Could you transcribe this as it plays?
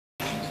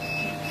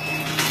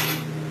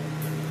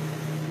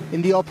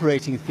In the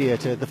operating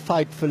theatre, the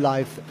fight for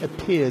life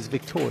appears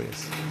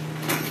victorious.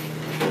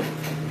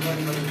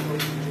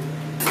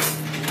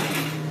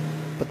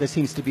 But there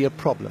seems to be a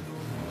problem.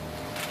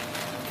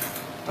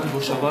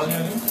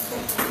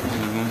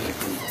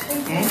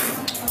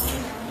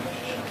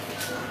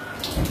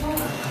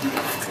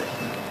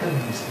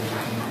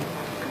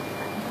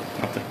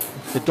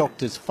 The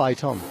doctors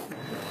fight on.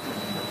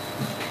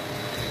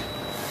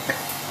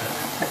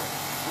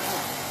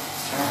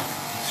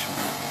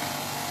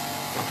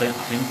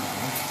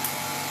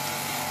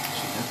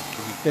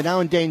 They're now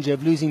in danger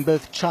of losing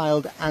both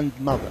child and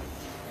mother.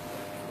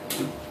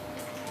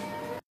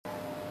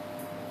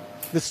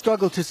 The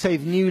struggle to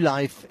save new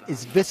life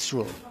is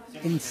visceral,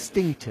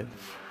 instinctive.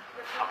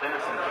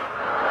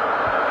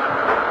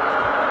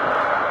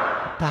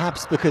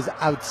 Perhaps because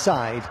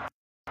outside,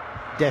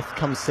 death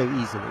comes so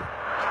easily.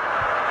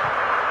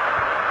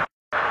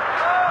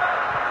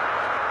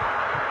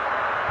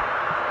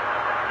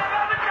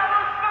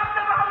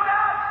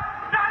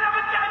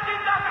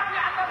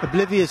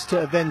 Oblivious to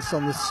events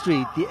on the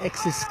street, the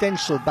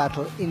existential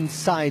battle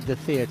inside the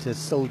theatre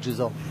soldiers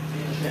on.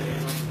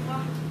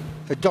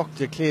 A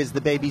doctor clears the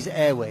baby's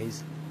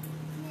airways.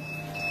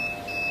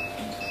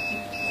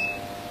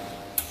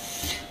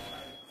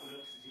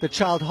 The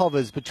child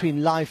hovers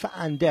between life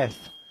and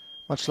death,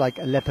 much like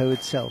Aleppo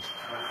itself.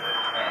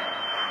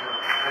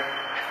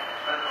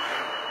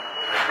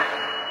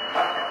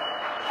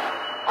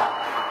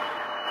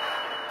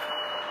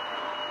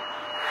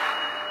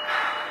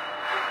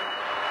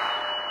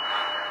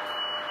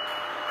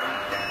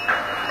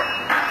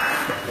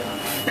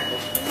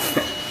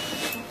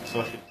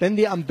 Then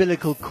the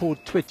umbilical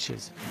cord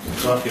twitches.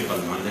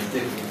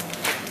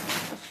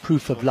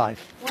 Proof of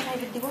life.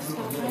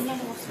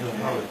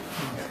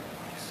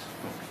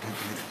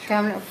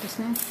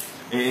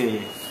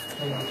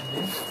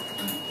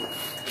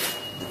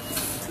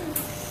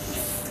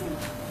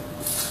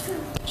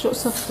 شو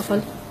قصة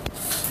الطفل؟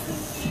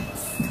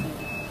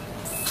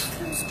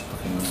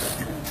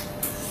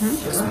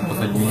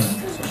 الطفل مين؟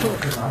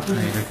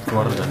 هيك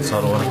توردت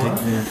صار وردي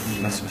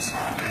بس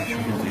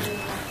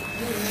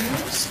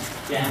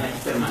يعني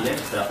أكثر من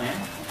لفت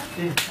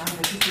دقيقة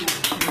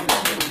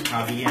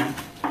عاديا.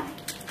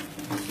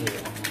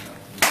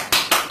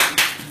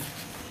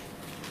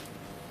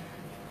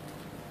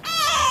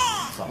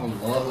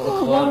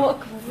 الله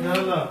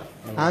أكبر.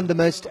 And the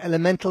most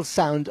elemental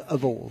sound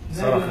of all.